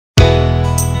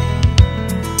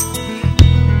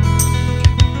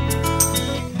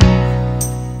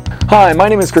Hi, my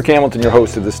name is Kirk Hamilton, your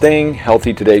host of the Staying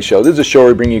Healthy Today show. This is a show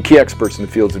where we bring you key experts in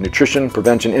the fields of nutrition,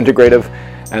 prevention, integrative,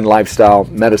 and lifestyle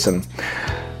medicine.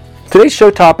 Today's show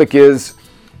topic is,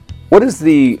 what is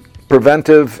the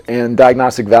preventive and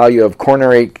diagnostic value of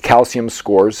coronary calcium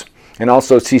scores and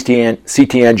also CT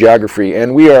angiography?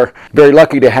 And we are very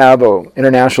lucky to have an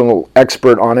international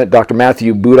expert on it, Dr.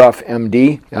 Matthew Budoff,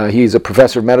 MD. He's a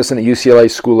professor of medicine at UCLA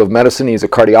School of Medicine. He's a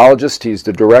cardiologist. He's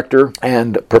the director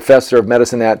and professor of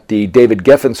medicine at the David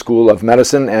Geffen School of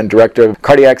Medicine and director of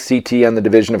cardiac CT and the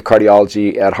division of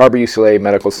cardiology at Harbor UCLA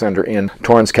Medical Center in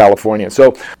Torrance, California.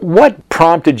 So what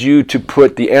prompted you to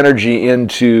put the energy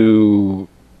into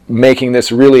making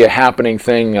this really a happening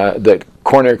thing, that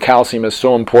coronary calcium is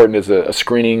so important as a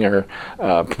screening or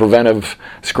preventive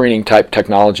screening type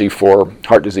technology for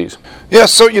heart disease? Yeah,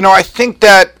 so I think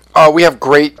that we have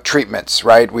great treatments,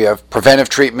 right? We have preventive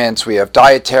treatments, we have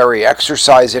dietary,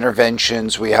 exercise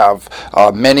interventions, we have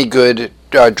many good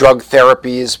drug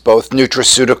therapies, both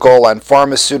nutraceutical and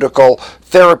pharmaceutical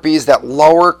therapies that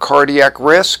lower cardiac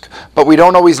risk, but we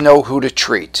don't always know who to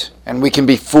treat. And we can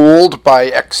be fooled by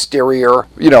exterior,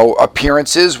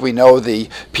 appearances. We know the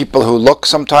people who look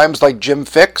sometimes like Jim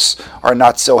Fixx are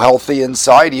not so healthy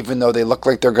inside, even though they look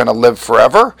like they're going to live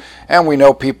forever. And we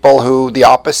know people who, the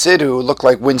opposite, who look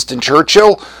like Winston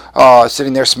Churchill,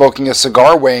 sitting there smoking a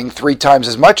cigar, weighing 3 times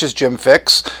as much as Jim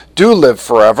Fixx, do live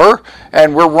forever.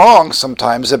 And we're wrong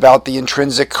sometimes about the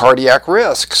intrinsic cardiac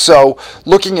risk. So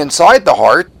looking inside the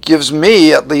heart gives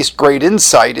me at least great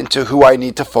insight into who I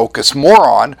need to focus more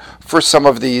on for some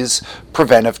of these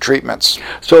preventive treatments.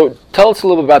 So tell us a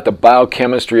little bit about the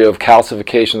biochemistry of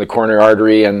calcification of the coronary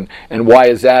artery and why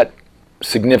is that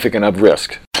significant of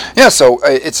risk? Yeah, so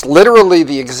it's literally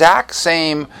the exact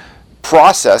same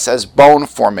process as bone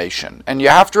formation. And you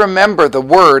have to remember the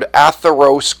word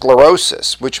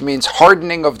atherosclerosis, which means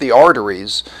hardening of the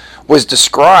arteries, was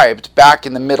described back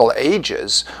in the Middle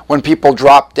Ages when people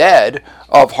dropped dead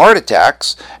of heart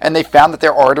attacks and they found that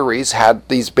their arteries had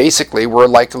were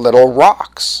like little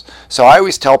rocks. So I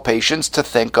always tell patients to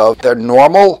think of their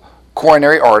normal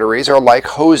coronary arteries are like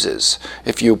hoses.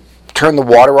 If you turn the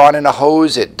water on in a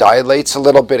hose, it dilates a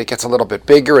little bit, it gets a little bit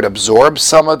bigger, it absorbs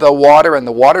some of the water, and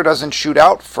the water doesn't shoot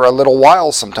out for a little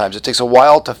while sometimes. It takes a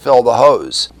while to fill the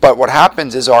hose. But what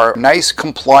happens is our nice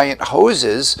compliant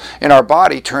hoses in our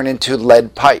body turn into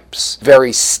lead pipes.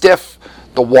 Very stiff,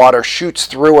 the water shoots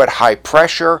through at high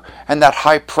pressure, and that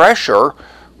high pressure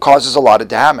causes a lot of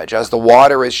damage. As the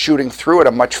water is shooting through at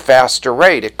a much faster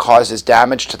rate, it causes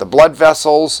damage to the blood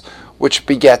vessels, which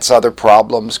begets other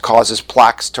problems, causes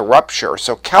plaques to rupture.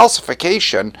 So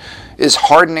calcification is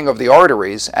hardening of the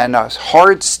arteries, and a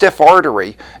hard, stiff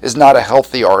artery is not a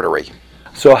healthy artery.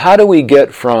 So how do we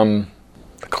get from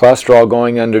cholesterol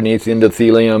going underneath the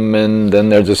endothelium and then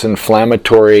there's this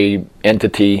inflammatory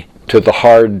entity to the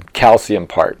hard calcium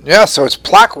part? Yeah, so it's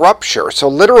plaque rupture. So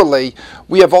literally,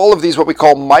 we have all of these what we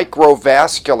call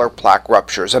microvascular plaque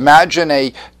ruptures. Imagine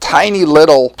a tiny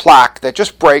little plaque that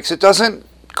just breaks. It doesn't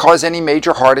cause any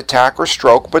major heart attack or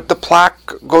stroke, but the plaque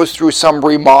goes through some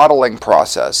remodeling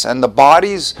process, and the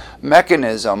body's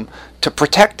mechanism to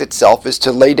protect itself is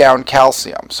to lay down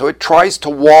calcium. So it tries to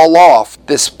wall off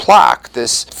this plaque,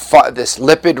 this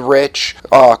lipid-rich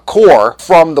core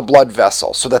from the blood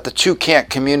vessel so that the two can't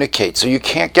communicate, so you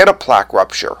can't get a plaque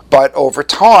rupture. But over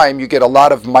time, you get a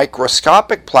lot of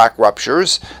microscopic plaque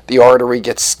ruptures. The artery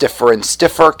gets stiffer and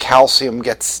stiffer, calcium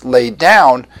gets laid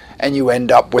down, and you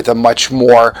end up with a much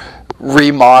more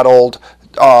remodeled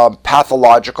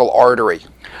pathological artery.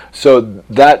 So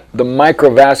that the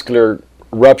microvascular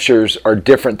ruptures are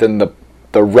different than the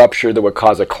rupture that would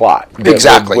cause a clot.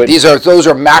 Exactly. Those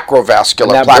are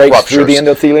macrovascular plaque breaks ruptures. Through the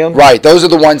endothelium? Right. Those are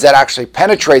the ones that actually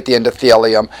penetrate the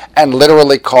endothelium and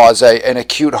literally cause an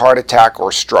acute heart attack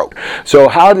or stroke. So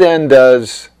how then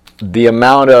does the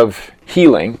amount of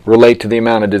healing relate to the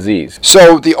amount of disease?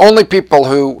 So the only people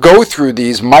who go through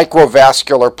these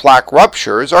microvascular plaque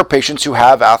ruptures are patients who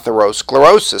have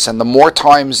atherosclerosis. And the more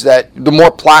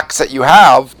plaques that you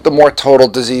have, the more total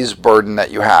disease burden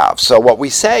that you have. So what we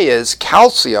say is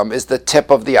calcium is the tip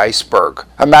of the iceberg.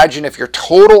 Imagine if your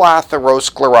total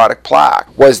atherosclerotic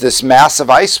plaque was this massive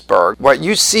iceberg. What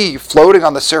you see floating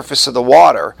on the surface of the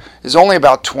water is only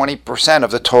about 20%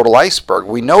 of the total iceberg.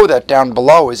 We know that down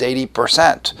below is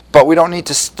 80%. But we don't need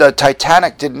to, the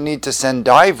Titanic didn't need to send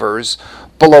divers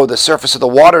below the surface of the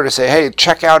water to say, hey,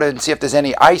 check out and see if there's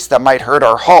any ice that might hurt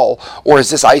our hull, or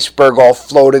is this iceberg all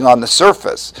floating on the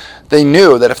surface? They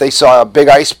knew that if they saw a big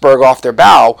iceberg off their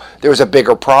bow, there was a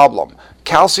bigger problem.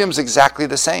 Calcium's exactly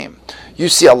the same. You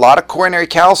see a lot of coronary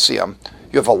calcium,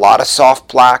 you have a lot of soft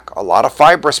plaque, a lot of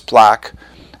fibrous plaque,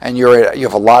 and you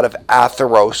have a lot of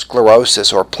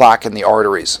atherosclerosis or plaque in the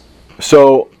arteries.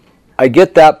 So I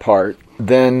get that part.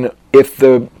 Then if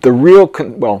the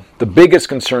biggest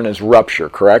concern is rupture,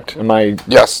 correct?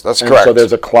 Yes, that's correct. So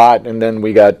there's a clot, and then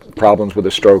we got problems with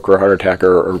a stroke or a heart attack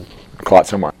or clot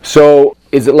somewhere. So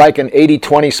is it like an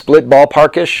 80-20 split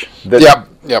ballparkish?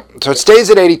 Yep. So it stays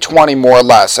at 80-20 more or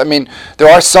less. I mean, there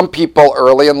are some people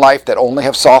early in life that only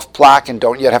have soft plaque and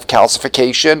don't yet have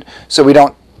calcification. So we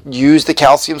don't use the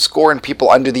calcium score in people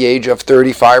under the age of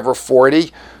 35 or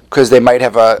 40 because they might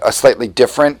have a slightly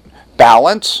different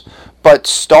balance. But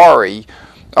Starry,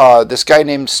 this guy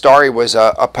named Starry was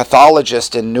a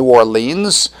pathologist in New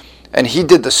Orleans, and he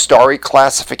did the Starry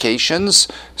classifications,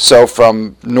 so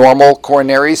from normal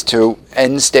coronaries to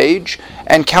end stage.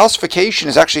 And calcification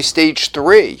is actually stage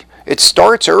 3. It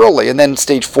starts early, and then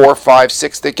stage 4, 5,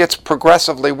 6, it gets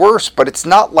progressively worse, but it's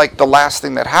not like the last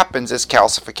thing that happens is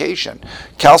calcification.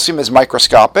 Calcium is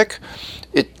microscopic.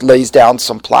 It lays down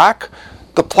some plaque.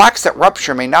 The plaques that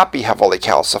rupture may not be heavily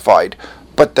calcified,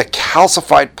 but the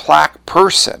calcified plaque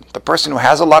person, the person who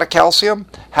has a lot of calcium,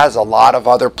 has a lot of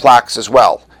other plaques as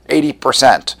well,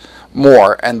 80%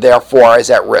 more, and therefore is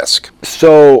at risk.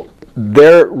 So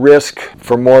they're at risk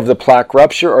for more of the plaque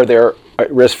rupture, or they're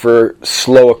at risk for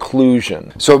slow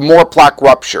occlusion? So more plaque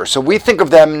rupture. So we think of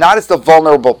them not as the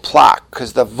vulnerable plaque,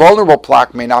 because the vulnerable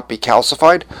plaque may not be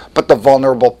calcified, but the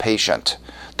vulnerable patient.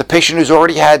 The patient who's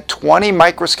already had 20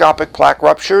 microscopic plaque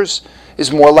ruptures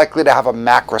is more likely to have a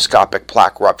macroscopic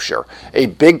plaque rupture, a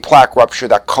big plaque rupture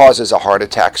that causes a heart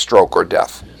attack, stroke, or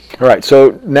death. All right,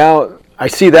 so now I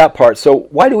see that part. So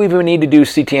why do we even need to do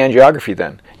CT angiography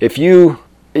then?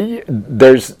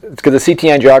 Because the CT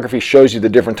angiography shows you the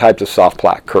different types of soft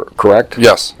plaque, correct?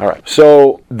 Yes. All right,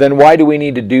 so then why do we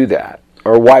need to do that?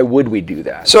 Or why would we do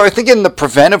that? So I think in the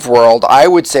preventive world, I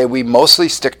would say we mostly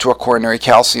stick to a coronary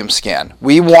calcium scan.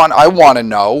 I want to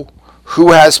know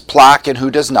who has plaque and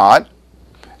who does not.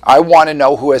 I want to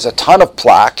know who has a ton of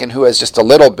plaque and who has just a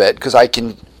little bit, because I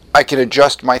can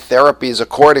adjust my therapies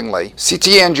accordingly.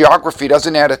 CT angiography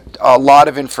doesn't add a lot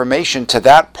of information to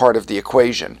that part of the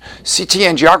equation. CT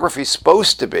angiography is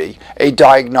supposed to be a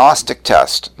diagnostic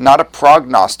test, not a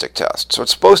prognostic test. So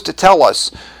it's supposed to tell us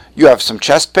you have some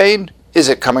chest pain. Is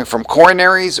it coming from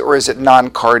coronaries or is it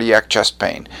non-cardiac chest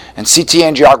pain? And CT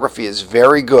angiography is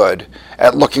very good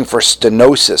at looking for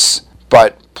stenosis,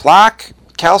 but plaque,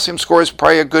 calcium score is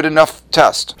probably a good enough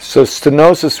test. So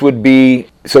stenosis would be,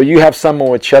 so you have someone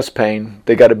with chest pain,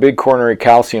 they got a big coronary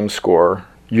calcium score,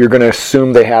 you're going to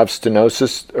assume they have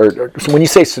stenosis, or so when you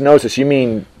say stenosis, you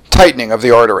mean tightening of the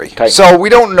artery. Tightening. So we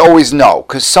don't always know,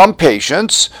 because some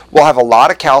patients will have a lot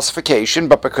of calcification,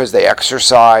 but because they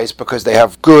exercise, because they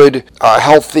have good,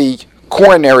 healthy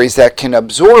coronaries that can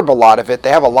absorb a lot of it, they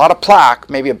have a lot of plaque,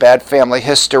 maybe a bad family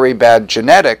history, bad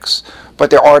genetics, but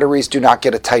their arteries do not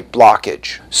get a tight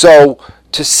blockage. So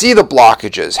to see the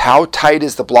blockages, how tight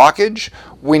is the blockage,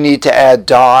 we need to add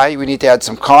dye, we need to add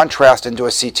some contrast into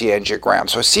a CT angiogram.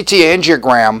 So a CT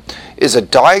angiogram is a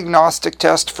diagnostic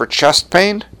test for chest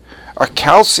pain. A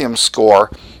calcium score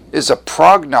is a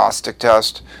prognostic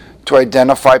test to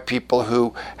identify people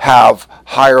who have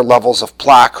higher levels of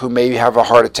plaque, who maybe have a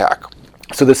heart attack.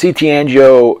 So the CT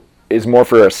angio is more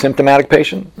for a symptomatic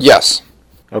patient? Yes.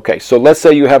 Okay, so let's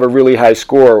say you have a really high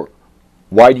score.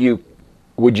 Would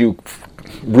you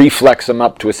reflex them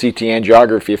up to a CT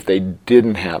angiography if they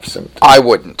didn't have symptoms? I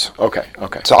wouldn't. Okay.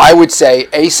 So I would say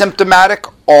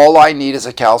asymptomatic, all I need is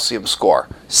a calcium score.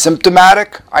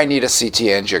 Symptomatic, I need a CT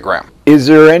angiogram. Is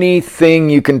there anything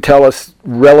you can tell us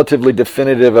relatively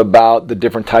definitive about the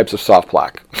different types of soft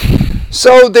plaque?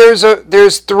 So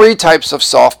there's 3 types of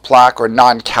soft plaque, or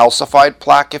non-calcified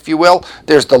plaque, if you will.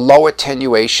 There's the low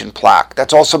attenuation plaque.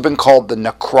 That's also been called the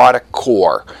necrotic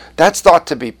core. That's thought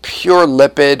to be pure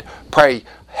lipid, probably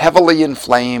heavily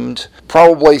inflamed,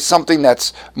 probably something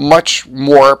that's much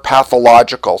more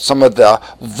pathological. Some of the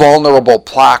vulnerable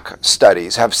plaque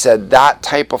studies have said that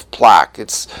type of plaque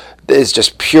is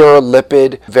just pure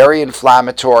lipid, very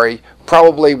inflammatory,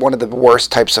 probably one of the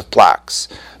worst types of plaques.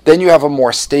 Then you have a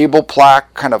more stable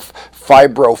plaque, kind of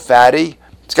fibrofatty.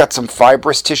 It's got some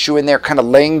fibrous tissue in there, kind of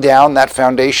laying down that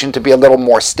foundation to be a little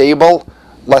more stable,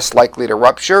 less likely to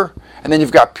rupture. And then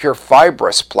you've got pure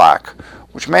fibrous plaque,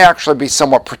 which may actually be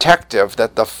somewhat protective,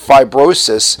 that the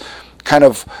fibrosis kind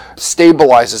of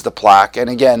stabilizes the plaque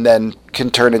and again then can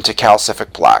turn into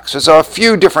calcific plaque. So there's a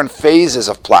few different phases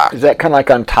of plaque. Is that kind of like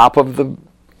on top of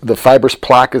the fibrous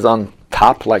plaque is on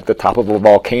top, like the top of a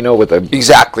volcano with a...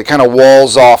 Exactly, kind of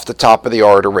walls off the top of the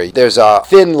artery. There's a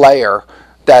thin layer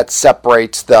that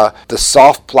separates the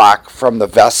soft plaque from the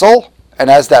vessel, And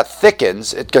as that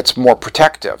thickens, it gets more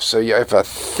protective. So you have a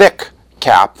thick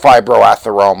cap,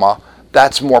 fibroatheroma,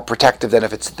 that's more protective than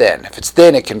if it's thin. If it's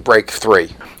thin, it can break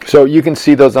 3. So you can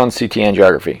see those on CT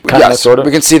angiography? Yes, sort of?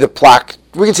 We can see the plaque.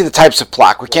 We can see the types of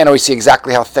plaque. We can't always see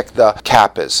exactly how thick the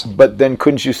cap is. But then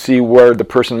couldn't you see where the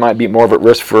person might be more at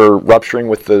risk for rupturing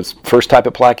with the first type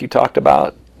of plaque you talked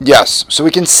about? Yes, so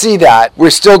we can see that. We're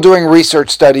still doing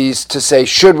research studies to say,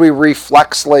 should we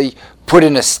reflexly put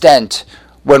in a stent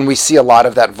when we see a lot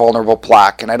of that vulnerable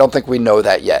plaque, and I don't think we know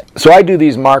that yet. So I do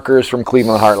these markers from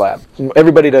Cleveland Heart Lab.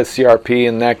 Everybody does CRP,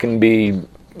 and that can be,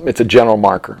 it's a general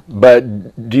marker.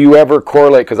 But do you ever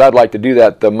correlate, because I'd like to do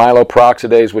that, the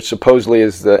myeloperoxidase, which supposedly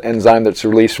is the enzyme that's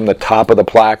released from the top of the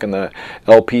plaque, and the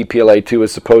LP-PLA2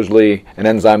 is supposedly an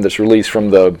enzyme that's released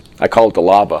from the, I call it the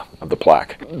lava of the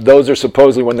plaque. Those are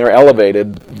supposedly, when they're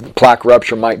elevated, plaque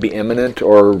rupture might be imminent,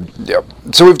 or... Yep.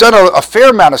 So we've done a fair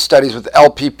amount of studies with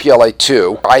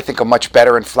LP-PLA2. I think a much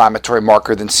better inflammatory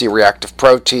marker than C-reactive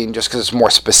protein, just because it's more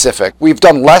specific. We've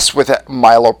done less with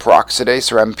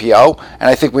myeloperoxidase, or MPO, and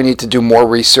I think we need to do more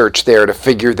research there to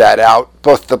figure that out,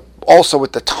 also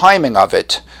with the timing of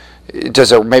it.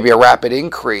 Does maybe a rapid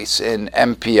increase in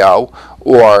MPO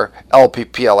or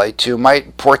LP-PLA2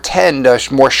 might portend a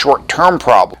more short-term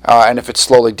problem. And if it's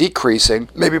slowly decreasing,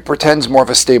 maybe it portends more of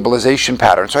a stabilization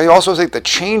pattern. So I also think the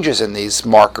changes in these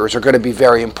markers are going to be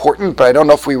very important, but I don't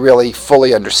know if we really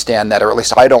fully understand that, or at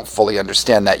least I don't fully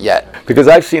understand that yet. Because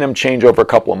I've seen them change over a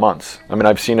couple of months. I mean,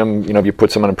 I've seen them, if you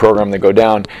put someone in a program, they go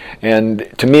down. And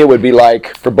to me, it would be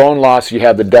like, for bone loss, you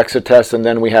have the DEXA test, and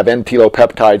then we have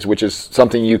N-telopeptides, which is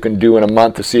something you can do in a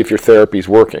month to see if your therapy is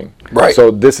working. Right.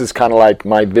 So this is kind of like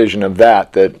my vision of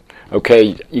that,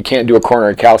 okay, you can't do a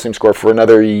coronary calcium score for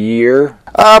another year?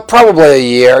 Probably a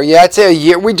year. Yeah, I'd say a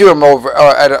year. We do them over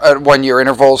at 1 year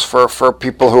intervals for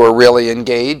people who are really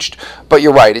engaged. But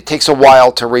you're right, it takes a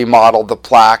while to remodel the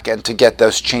plaque and to get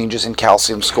those changes in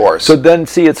calcium scores. So then,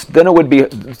 it would be,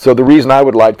 so the reason I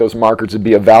would like those markers to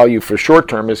be of value for short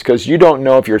term is because you don't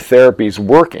know if your therapy is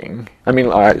working. I mean,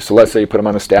 all right, so let's say you put them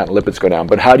on a statin, lipids go down,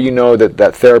 but how do you know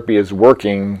that therapy is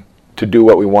working to do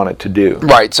what we want it to do?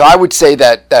 Right, so I would say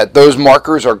that those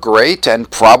markers are great and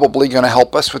probably going to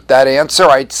help us with that answer.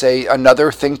 I'd say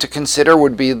another thing to consider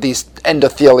would be these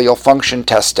endothelial function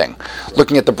testing,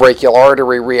 looking at the brachial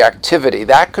artery reactivity.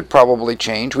 That could probably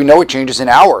change. We know it changes in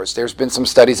hours. There's been some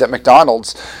studies at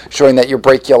McDonald's showing that your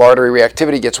brachial artery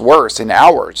reactivity gets worse in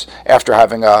hours after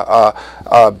having a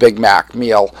Big Mac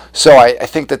meal. So I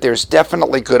think that there's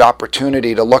definitely good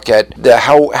opportunity to look at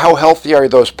how healthy are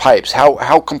those pipes,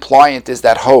 how compliant is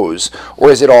that hose,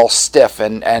 or is it all stiff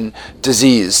and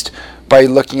diseased, by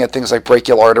looking at things like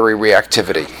brachial artery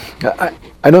reactivity.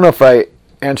 I don't know if I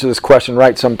answer this question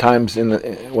right sometimes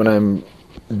when I'm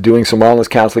doing some wellness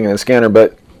counseling in the scanner,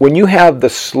 but when you have the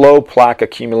slow plaque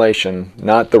accumulation,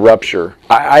 not the rupture,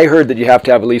 I heard that you have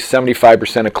to have at least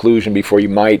 75% occlusion before you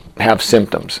might have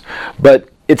symptoms. But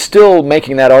it's still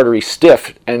making that artery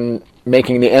stiff and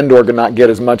making the end organ not get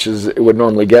as much as it would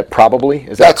normally get, probably.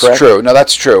 Is that correct? That's true. No,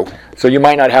 that's true. So you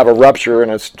might not have a rupture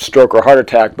and a stroke or heart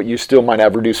attack, but you still might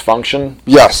have reduced function?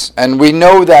 Yes, and we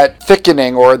know that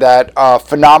thickening, or that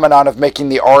phenomenon of making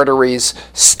the arteries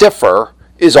stiffer,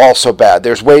 is also bad.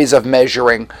 There's ways of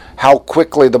measuring how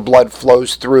quickly the blood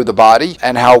flows through the body,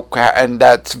 and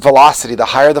that velocity. The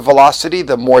higher the velocity,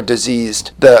 the more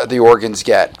diseased the organs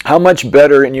get. How much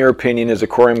better, in your opinion, is a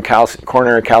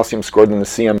coronary calcium score than the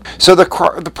CM? So the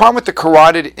problem with the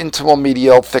carotid intimal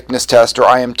medial thickness test, or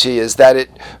IMT, is that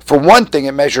for one thing,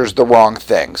 it measures the wrong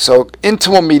thing. So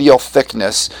intimal medial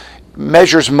thickness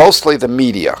measures mostly the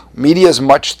media. Media is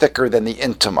much thicker than the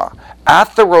intima.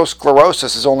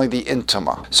 Atherosclerosis is only the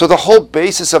intima. So the whole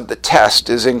basis of the test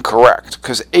is incorrect,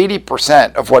 because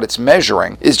 80% of what it's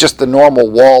measuring is just the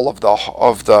normal wall of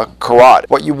the carotid.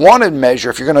 What you want to measure,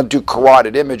 if you're going to do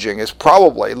carotid imaging, is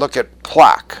probably look at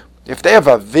plaque. If they have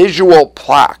a visual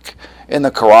plaque in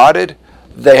the carotid,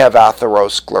 they have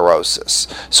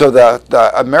atherosclerosis. So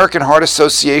the American Heart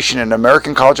Association and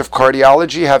American College of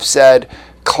Cardiology have said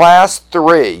Class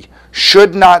 3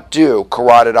 should not do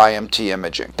carotid IMT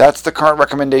imaging. That's the current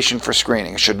recommendation for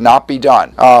screening. It should not be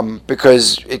done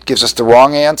because it gives us the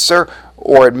wrong answer,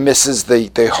 or it misses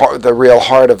the real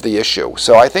heart of the issue.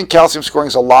 So I think calcium scoring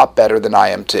is a lot better than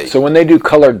IMT. So when they do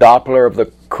color Doppler of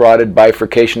the carotid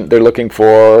bifurcation, they're looking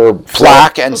for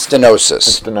plaque and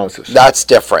stenosis. That's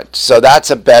different. So that's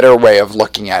a better way of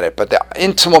looking at it. But the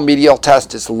intimal medial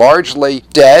test is largely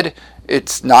dead.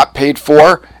 It's not paid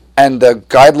for, and the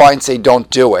guidelines say don't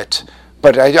do it.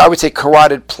 But I would say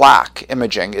carotid plaque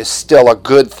imaging is still a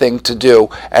good thing to do,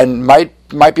 and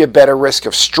might be a better risk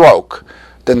of stroke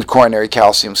than coronary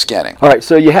calcium scanning. All right,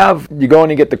 so you go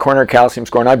and you get the coronary calcium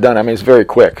score, and I've done it. I mean, it's very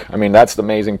quick. I mean, that's the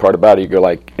amazing part about it. You go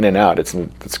like in and out.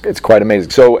 It's quite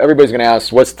amazing. So everybody's going to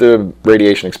ask, what's the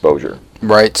radiation exposure?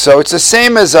 Right, so it's the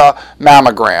same as a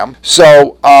mammogram.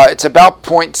 So it's about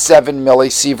 0.7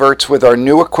 millisieverts. With our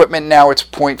new equipment now, it's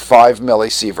 0.5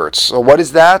 millisieverts. So what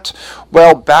is that?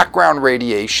 Well, background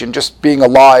radiation, just being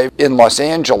alive in Los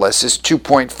Angeles, is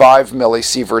 2.5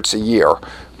 millisieverts a year.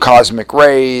 Cosmic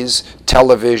rays,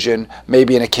 television,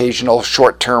 maybe an occasional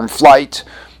short-term flight.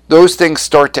 Those things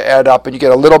start to add up and you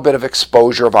get a little bit of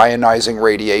exposure of ionizing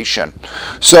radiation.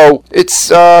 So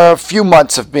it's a few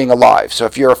months of being alive. So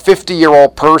if you're a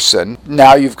 50-year-old person,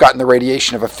 now you've gotten the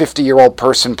radiation of a 50-year-old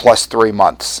person plus 3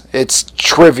 months. It's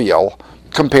trivial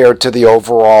compared to the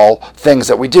overall things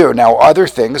that we do. Now other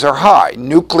things are high.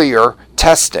 Nuclear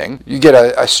testing, you get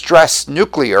a stress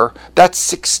nuclear, that's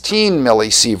 16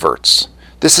 millisieverts.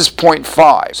 This is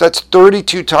 0.5, so that's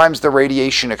 32 times the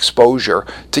radiation exposure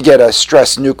to get a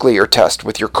stress nuclear test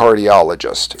with your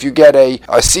cardiologist. If you get a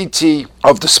CT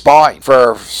of the spine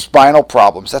for spinal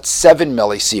problems, that's 7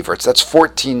 millisieverts. That's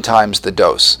 14 times the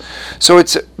dose. So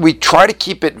we try to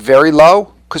keep it very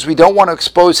low because we don't want to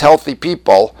expose healthy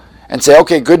people and say,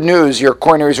 okay, good news, your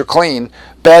coronaries are clean.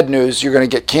 Bad news, you're going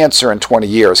to get cancer in 20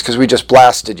 years because we just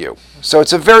blasted you. So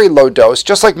it's a very low dose,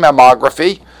 just like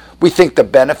mammography. We think the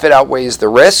benefit outweighs the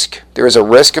risk. There is a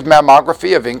risk of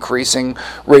mammography of increasing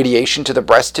radiation to the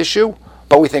breast tissue,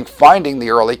 but we think finding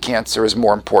the early cancer is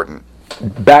more important.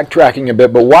 Backtracking a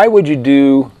bit, but why would you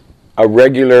do a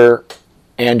regular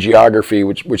angiography,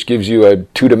 which gives you a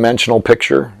two-dimensional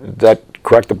picture? Is that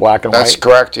correct, the black and white? That's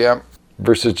correct, yeah.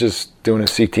 Versus just doing a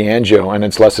CT angio, and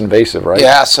it's less invasive, right?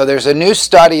 Yeah, so there's a new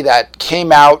study that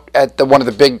came out at one of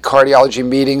the big cardiology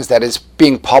meetings that is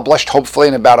being published hopefully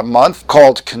in about a month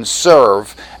called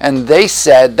CONSERVE, and they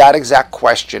said that exact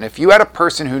question. If you had a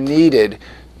person who needed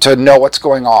to know what's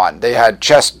going on, they had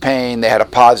chest pain, they had a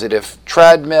positive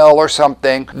treadmill or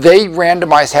something, they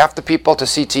randomized half the people to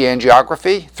CT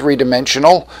angiography,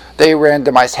 3-dimensional. They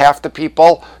randomized half the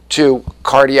people to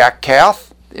cardiac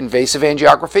cath, invasive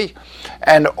angiography.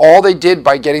 And all they did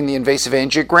by getting the invasive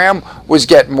angiogram was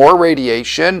get more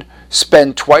radiation,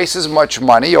 spend twice as much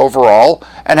money overall,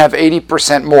 and have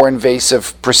 80% more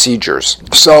invasive procedures.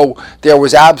 So there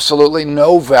was absolutely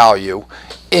no value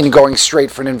in going straight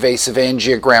for an invasive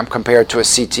angiogram compared to a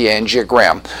CT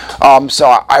angiogram. So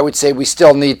I would say we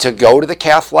still need to go to the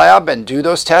cath lab and do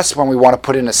those tests when we want to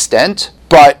put in a stent.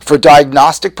 But for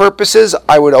diagnostic purposes,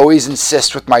 I would always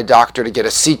insist with my doctor to get a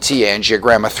CT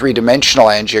angiogram, a 3-dimensional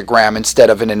angiogram, instead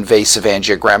of an invasive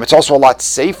angiogram. It's also a lot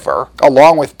safer,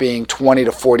 along with being 20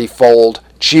 to 40-fold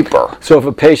cheaper. So if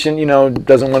a patient,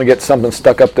 doesn't want to get something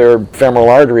stuck up their femoral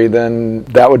artery, then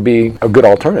that would be a good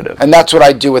alternative. And that's what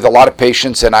I do with a lot of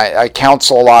patients, and I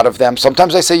counsel a lot of them.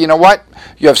 Sometimes I say, you know what?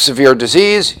 You have severe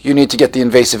disease, you need to get the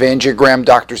invasive angiogram,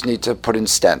 doctors need to put in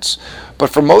stents. But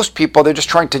for most people, they're just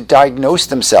trying to diagnose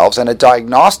themselves, and a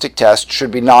diagnostic test should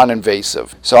be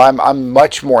non-invasive. So I'm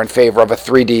much more in favor of a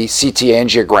 3D CT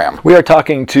angiogram. We are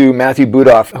talking to Matthew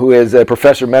Budoff, who is a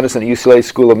professor of medicine at UCLA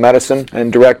School of Medicine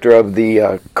and director of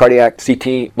the cardiac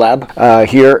CT lab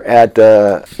here at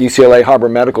UCLA Harbor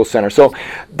Medical Center. So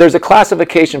there's a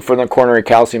classification for the coronary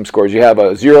calcium scores. You have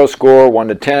a 0 score, 1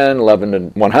 to 10, 11 to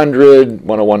 100,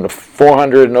 101 to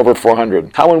 400, and over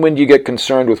 400. How and when do you get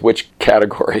concerned with which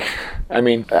category? I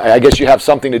mean, I guess you have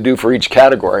something to do for each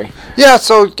category. Yeah,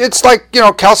 so it's like,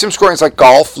 calcium scoring is like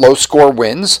golf. Low score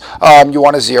wins. You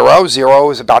want a 0. 0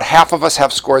 is about half of us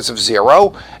have scores of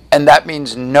 0, and that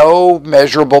means no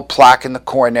measurable plaque in the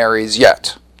coronaries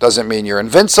yet. Doesn't mean you're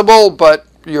invincible, but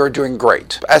you're doing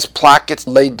great. As plaque gets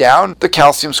laid down, the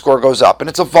calcium score goes up, and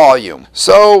it's a volume.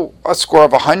 So a score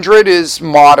of 100 is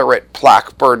moderate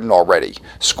plaque burden already.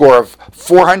 Score of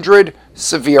 400,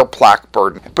 severe plaque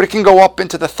burden. But it can go up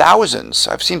into the thousands.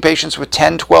 I've seen patients with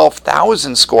 10,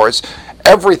 12,000 scores.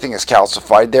 Everything is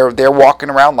calcified. They're walking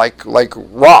around like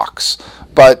rocks,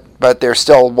 but they're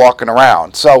still walking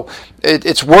around. So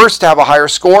it's worse to have a higher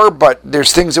score, but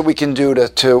there's things that we can do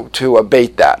to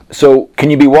abate that. So can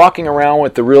you be walking around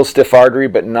with the real stiff artery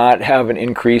but not have an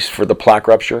increase for the plaque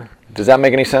rupture? Does that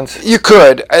make any sense? You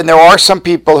could, and there are some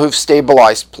people who've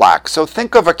stabilized plaque. So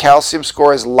think of a calcium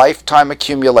score as lifetime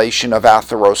accumulation of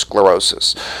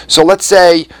atherosclerosis. So let's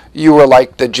say you were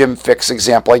like the Jim Fixx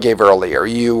example I gave earlier.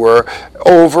 You were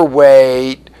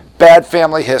overweight, bad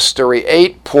family history,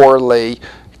 ate poorly,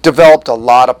 developed a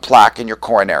lot of plaque in your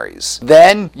coronaries.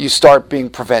 Then you start being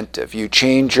preventive. You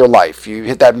change your life. You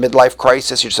hit that midlife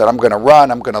crisis. You said, I'm going to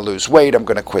run, I'm going to lose weight, I'm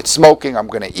going to quit smoking, I'm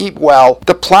going to eat well.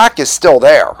 The plaque is still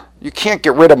there. You can't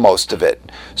get rid of most of it.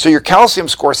 So your calcium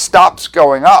score stops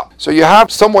going up. So you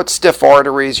have somewhat stiff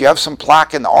arteries, you have some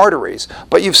plaque in the arteries,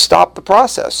 but you've stopped the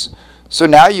process. So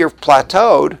now you're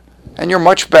plateaued, and you're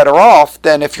much better off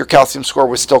than if your calcium score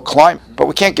was still climbing. But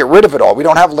we can't get rid of it all. We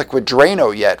don't have liquid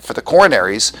Drano yet for the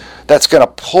coronaries that's going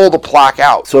to pull the plaque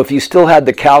out. So if you still had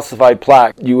the calcified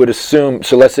plaque, you would assume,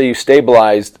 so let's say you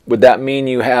stabilized, would that mean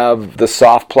you have the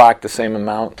soft plaque the same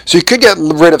amount? So you could get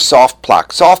rid of soft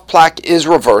plaque. Soft plaque is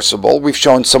reversible. We've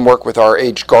shown some work with our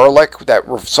aged garlic that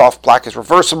soft plaque is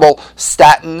reversible.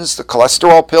 Statins, the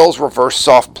cholesterol pills, reverse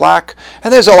soft plaque.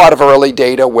 And there's a lot of early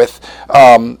data with,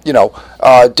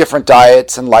 different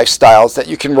diets and lifestyles that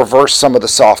you can reverse some of the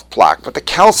soft plaque. But the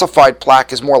calcified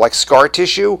plaque is more like scar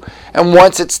tissue, and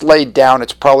once it's laid down,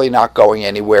 it's probably not going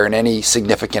anywhere in any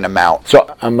significant amount.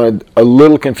 So I'm a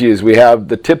little confused. We have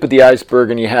the tip of the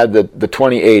iceberg, and you had the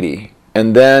 20/80.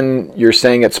 And then you're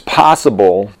saying it's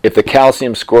possible, if the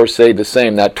calcium score stayed the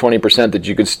same, that 20%, that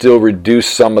you could still reduce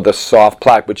some of the soft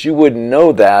plaque, but you wouldn't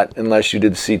know that unless you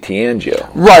did CT angio.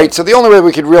 Right, so the only way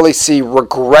we could really see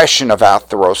regression of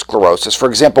atherosclerosis, for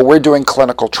example, we're doing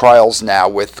clinical trials now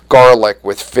with garlic,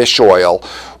 with fish oil,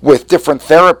 with different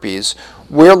therapies.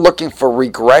 We're looking for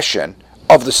regression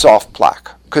of the soft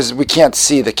plaque because we can't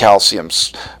see the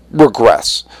calciums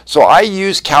regress. So I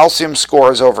use calcium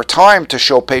scores over time to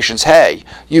show patients, hey,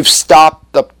 you've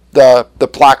stopped the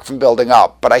plaque from building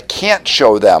up, but I can't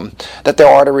show them that their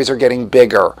arteries are getting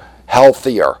bigger,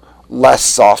 healthier, less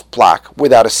soft plaque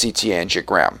without a CT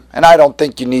angiogram. And I don't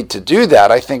think you need to do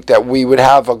that. I think that we would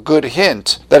have a good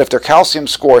hint that if their calcium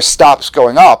score stops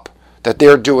going up, that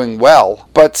they're doing well,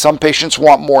 but some patients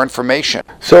want more information.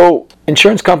 So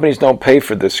insurance companies don't pay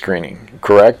for this screening,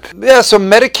 correct? Yeah, so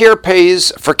Medicare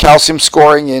pays for calcium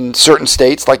scoring in certain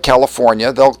states like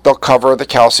California. They'll cover the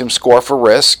calcium score for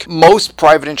risk. Most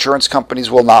private insurance companies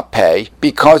will not pay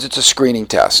because it's a screening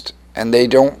test, and they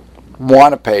don't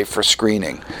want to pay for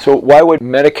screening. So why would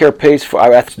Medicare pay for,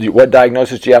 what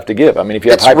diagnosis do you have to give? I mean, if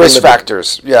you have it's risk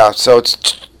factors, yeah, so it's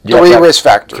three risk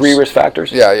factors. 3 risk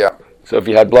factors? Yeah. So if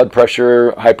you had blood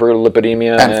pressure,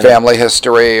 hyperlipidemia, and family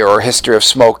history, or history of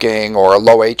smoking, or a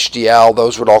low HDL,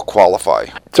 those would all qualify.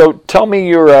 So tell me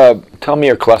your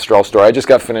cholesterol story. I just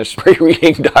got finished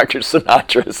reading Dr.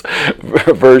 Sinatra's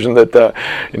version that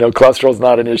cholesterol is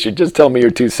not an issue. Just tell me your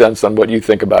 2 cents on what you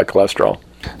think about cholesterol.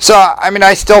 So,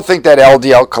 I still think that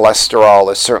LDL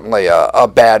cholesterol is certainly a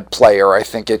bad player. I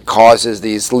think it causes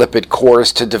these lipid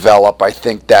cores to develop. I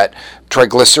think that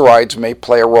triglycerides may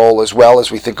play a role as well as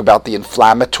we think about the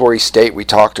inflammatory state. We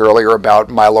talked earlier about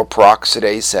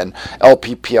myeloperoxidase and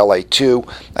LPPLA2.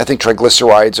 I think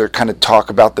triglycerides are kind of talk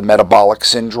about the metabolic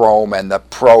syndrome and the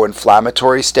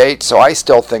pro-inflammatory state. So I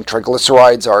still think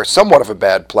triglycerides are somewhat of a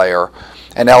bad player,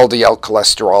 and LDL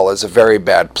cholesterol is a very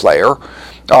bad player.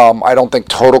 I don't think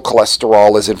total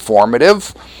cholesterol is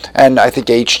informative, and I think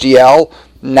HDL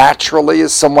naturally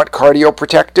is somewhat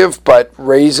cardioprotective, but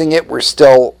raising it, we're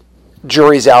still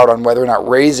jury's out on whether or not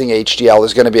raising HDL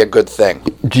is going to be a good thing.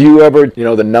 Do you ever,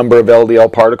 the number of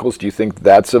LDL particles, do you think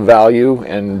that's a value?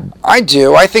 And I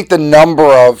do. I think the number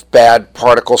of bad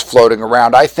particles floating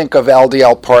around, I think of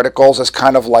LDL particles as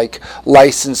kind of like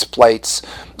license plates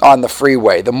on the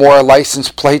freeway. The more license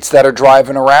plates that are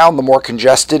driving around, the more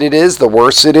congested it is, the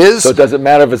worse it is. So it doesn't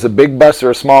matter if it's a big bus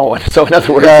or a small one. So in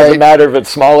other words, it doesn't matter if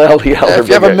it's small LDL or if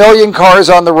you have a million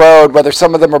cars on the road, whether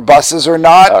some of them are buses or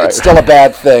not, it's still a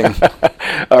bad thing.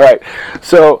 All right.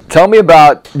 So tell me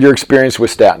about your experience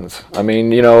with statins. I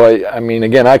mean,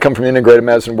 again, I come from the integrative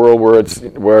medicine world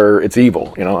where it's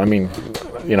evil.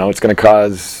 It's going to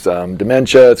cause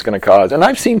dementia. It's going to cause, and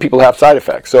I've seen people have side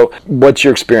effects. So what's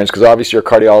your experience? Because obviously you're a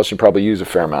cardiologist, you probably use a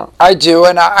fair amount. I do,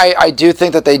 and I do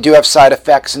think that they do have side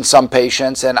effects in some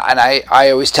patients, and I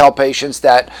always tell patients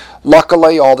that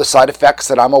luckily all the side effects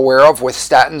that I'm aware of with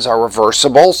statins are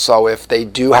reversible. So if they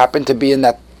do happen to be in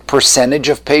that percentage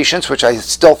of patients, which I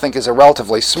still think is a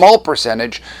relatively small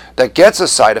percentage, that gets a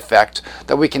side effect,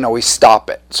 that we can always stop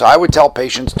it. So I would tell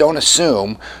patients, don't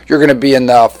assume you're going to be in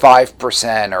the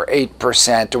 5% or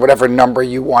 8% or whatever number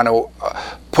you want to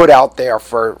put out there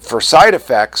for side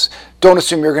effects. Don't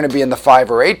assume you're going to be in the 5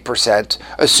 or 8%.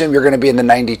 Assume you're going to be in the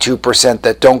 92%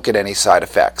 that don't get any side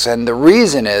effects. And the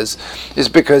reason is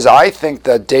because I think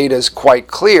the data is quite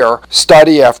clear.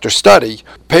 Study after study,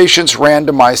 patients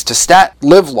randomized to statin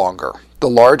live longer. The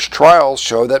large trials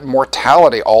show that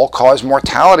mortality, all-cause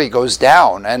mortality, goes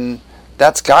down, and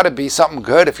that's got to be something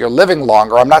good if you're living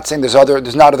longer. I'm not saying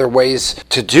there's not other ways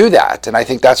to do that, and I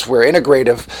think that's where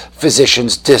integrative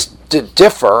physicians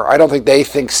differ. I don't think they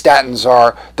think statins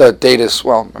are the data's,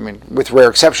 with rare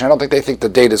exception, I don't think they think the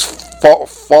data's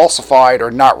falsified or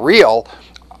not real.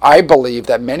 I believe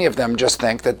that many of them just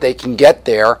think that they can get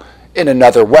there in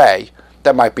another way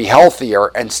that might be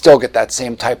healthier and still get that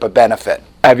same type of benefit.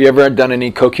 Have you ever done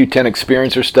any CoQ10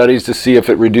 experience or studies to see if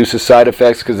it reduces side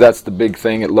effects? Because that's the big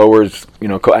thing. It lowers,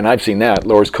 and I've seen that,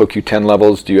 lowers CoQ10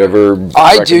 levels. Do you ever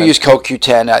I do use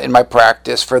CoQ10 in my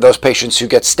practice for those patients who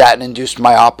get statin-induced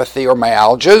myopathy or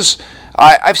myalgias.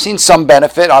 I've seen some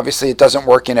benefit. Obviously, it doesn't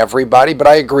work in everybody, but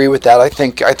I agree with that. I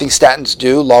think statins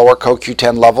do lower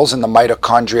CoQ10 levels in the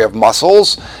mitochondria of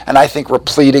muscles, and I think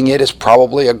repleting it is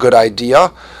probably a good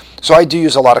idea. So I do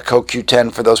use a lot of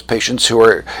CoQ10 for those patients who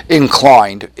are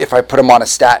inclined, if I put them on a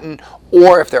statin,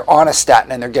 or if they're on a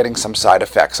statin and they're getting some side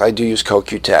effects. I do use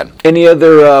CoQ10. Any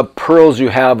other pearls you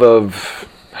have of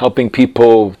helping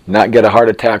people not get a heart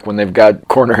attack when they've got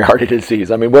coronary artery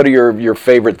disease? I mean, what are your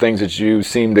favorite things that you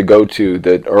seem to go to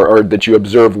that or that you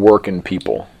observe work in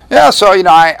people? Yeah, so,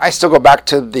 I still go back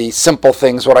to the simple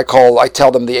things, I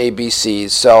tell them the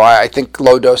ABCs. So I think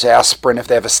low-dose aspirin, if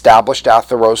they have established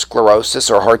atherosclerosis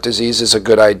or heart disease, is a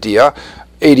good idea.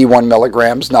 81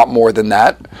 milligrams, not more than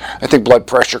that. I think blood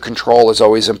pressure control is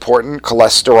always important.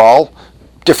 Cholesterol,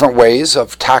 different ways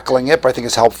of tackling it, but I think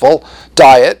it's helpful.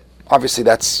 Diet. Obviously,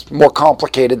 that's more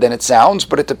complicated than it sounds,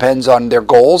 but it depends on their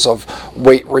goals of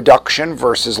weight reduction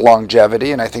versus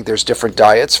longevity, and I think there's different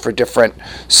diets for different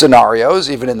scenarios,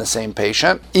 even in the same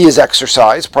patient. E is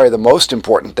exercise, probably the most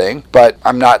important thing, but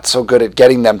I'm not so good at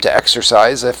getting them to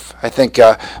exercise. I think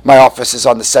my office is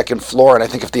on the second floor, and I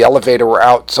think if the elevator were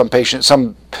out, some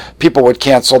people would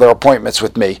cancel their appointments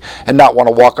with me and not want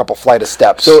to walk up a flight of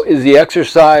steps. So is the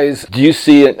exercise, do you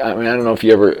see it, I don't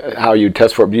know how you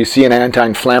test for it, but do you see an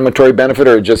anti-inflammatory benefit,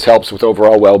 or it just helps with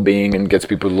overall well-being and gets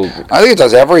people a little... I think it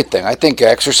does everything. I think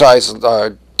exercise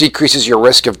decreases your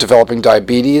risk of developing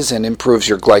diabetes and improves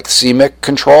your glycemic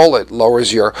control. It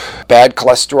lowers your bad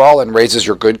cholesterol and raises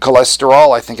your good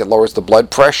cholesterol. I think it lowers the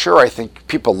blood pressure. I think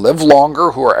people live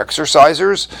longer who are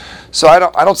exercisers. So I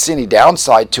don't see any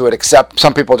downside to it, except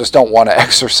some people just don't want to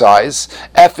exercise.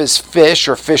 F is fish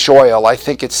or fish oil. I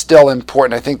think it's still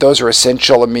important. I think ththose are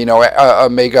essential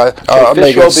omega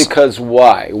fish oil, because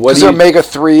why? Because they're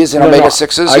omega-3s and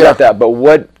omega-6s. I got that, but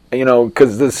what...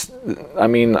 because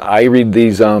I read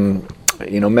these,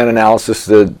 meta-analysis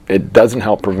that it doesn't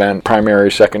help prevent primary,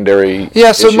 secondary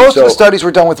Yeah, so issues. Most of the studies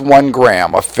were done with 1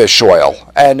 gram of fish oil,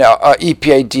 and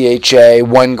EPA, DHA,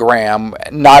 1 gram,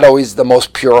 not always the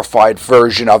most purified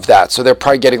version of that. So they're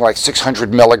probably getting like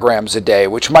 600 milligrams a day,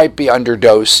 which might be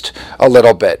underdosed a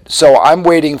little bit. So I'm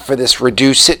waiting for this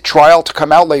Reduce It trial to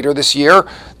come out later this year.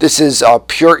 This is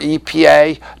pure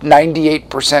EPA,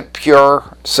 98%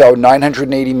 pure, so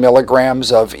 980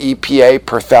 milligrams of EPA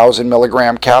per 1,000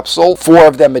 milligram capsule, 4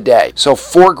 of them a day. So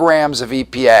 4 grams of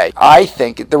EPA. I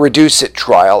think the Reduce It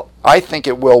trial, I think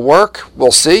it will work.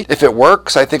 We'll see. If it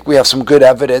works, I think we have some good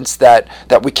evidence that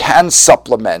we can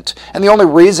supplement. And the only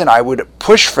reason I would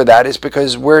push for that is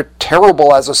because we're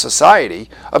terrible as a society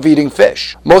of eating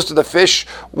fish. Most of the fish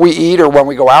we eat are when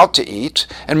we go out to eat,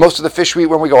 and most of the fish we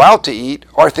eat when we go out to eat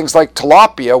are things like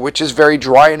tilapia, which is very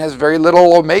dry and has very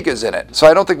little omegas in it. So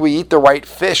I don't think we eat the right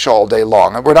fish all day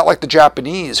long. And we're not like the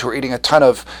Japanese who are eating a ton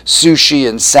of sushi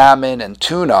and salmon and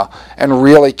tuna and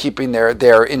really keeping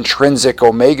their intrinsic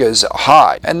omegas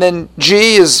high. And then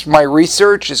G is my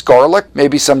research, is garlic.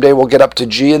 Maybe someday we'll get up to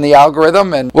G in the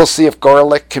algorithm, and we'll see if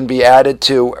garlic can be added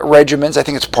to regimens. I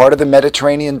think it's part of the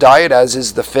Mediterranean diet, as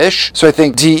is the fish. So I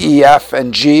think D, E, F,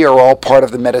 and G are all part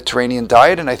of the Mediterranean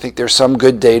diet, and I think there's some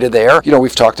good data there.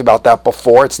 We've talked about that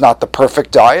before. It's not the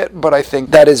perfect diet, but I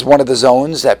think that is one of the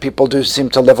zones that people do seem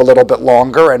to live a little bit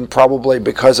longer, and probably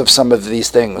because of some of these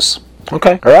things.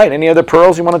 Okay. All right. Any other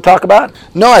pearls you want to talk about?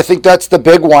 No, I think that's the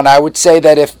big one. I would say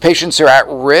that if patients are at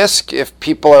risk, if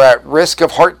people are at risk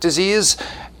of heart disease,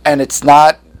 and it's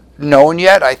not known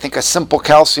yet, I think a simple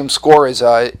calcium score is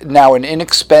now an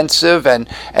inexpensive and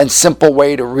simple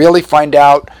way to really find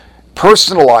out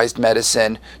personalized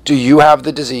medicine. Do you have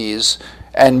the disease,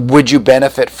 and would you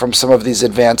benefit from some of these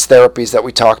advanced therapies that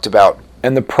we talked about?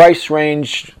 And the price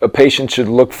range a patient should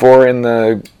look for in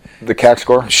the CAC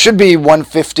score? Should be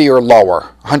 $150 or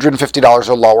lower, $150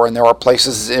 or lower, and there are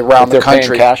places around the country. If they're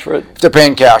paying cash for it? If they're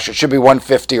paying cash, it should be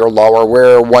 $150 or lower,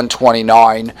 where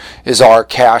 $129 is our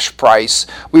cash price.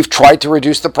 We've tried to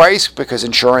reduce the price because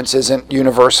insurance isn't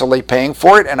universally paying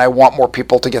for it, and I want more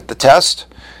people to get the test.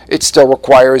 It still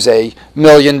requires a $1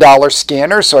 million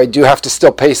scanner, so I do have to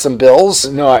still pay some bills.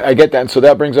 No, I get that. And so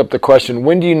that brings up the question,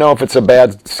 when do you know if it's a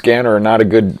bad scanner or not a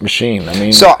good machine? I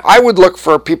mean, so I would look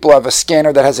for people who have a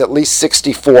scanner that has at least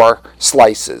 64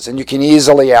 slices, and you can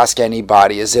easily ask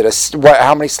anybody,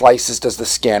 how many slices does the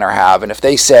scanner have? And if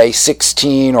they say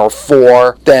 16 or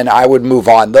 4, then I would move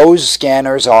on. Those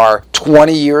scanners are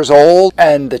 20 years old,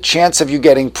 and the chance of you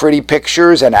getting pretty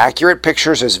pictures and accurate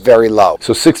pictures is very low.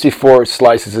 So 64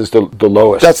 slices is the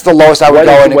lowest. That's the lowest I would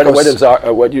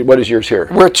go. What is yours here?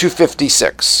 We're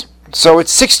 256. So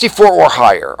it's 64 or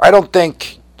higher.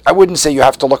 I wouldn't say you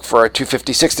have to look for a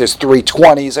 256. There's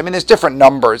 320s. I mean, there's different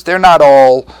numbers. They're not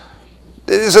all.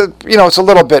 It's a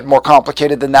little bit more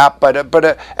complicated than that, but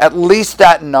at least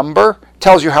that number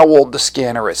tells you how old the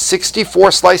scanner is.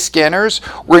 64 slice scanners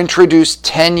were introduced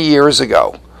 10 years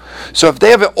ago. So if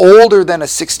they have it older than a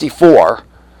 64,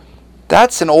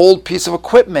 that's an old piece of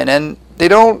equipment, and they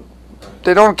don't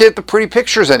get the pretty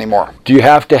pictures anymore. Do you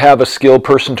have to have a skilled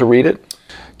person to read it?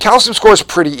 Calcium score is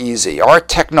pretty easy. Our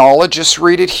technologists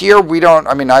read it here.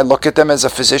 I look at them as a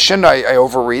physician. I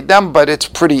overread them, but it's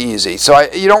pretty easy. So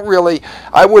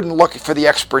I wouldn't look for the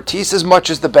expertise as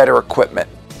much as the better equipment.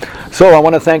 So I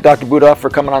want to thank Dr. Budoff for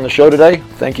coming on the show today.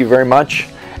 Thank you very much.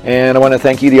 And I want to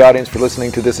thank you, the audience, for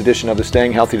listening to this edition of the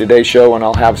Staying Healthy Today show, and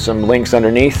I'll have some links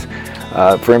underneath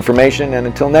for information. And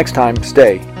until next time,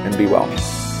 stay and be well.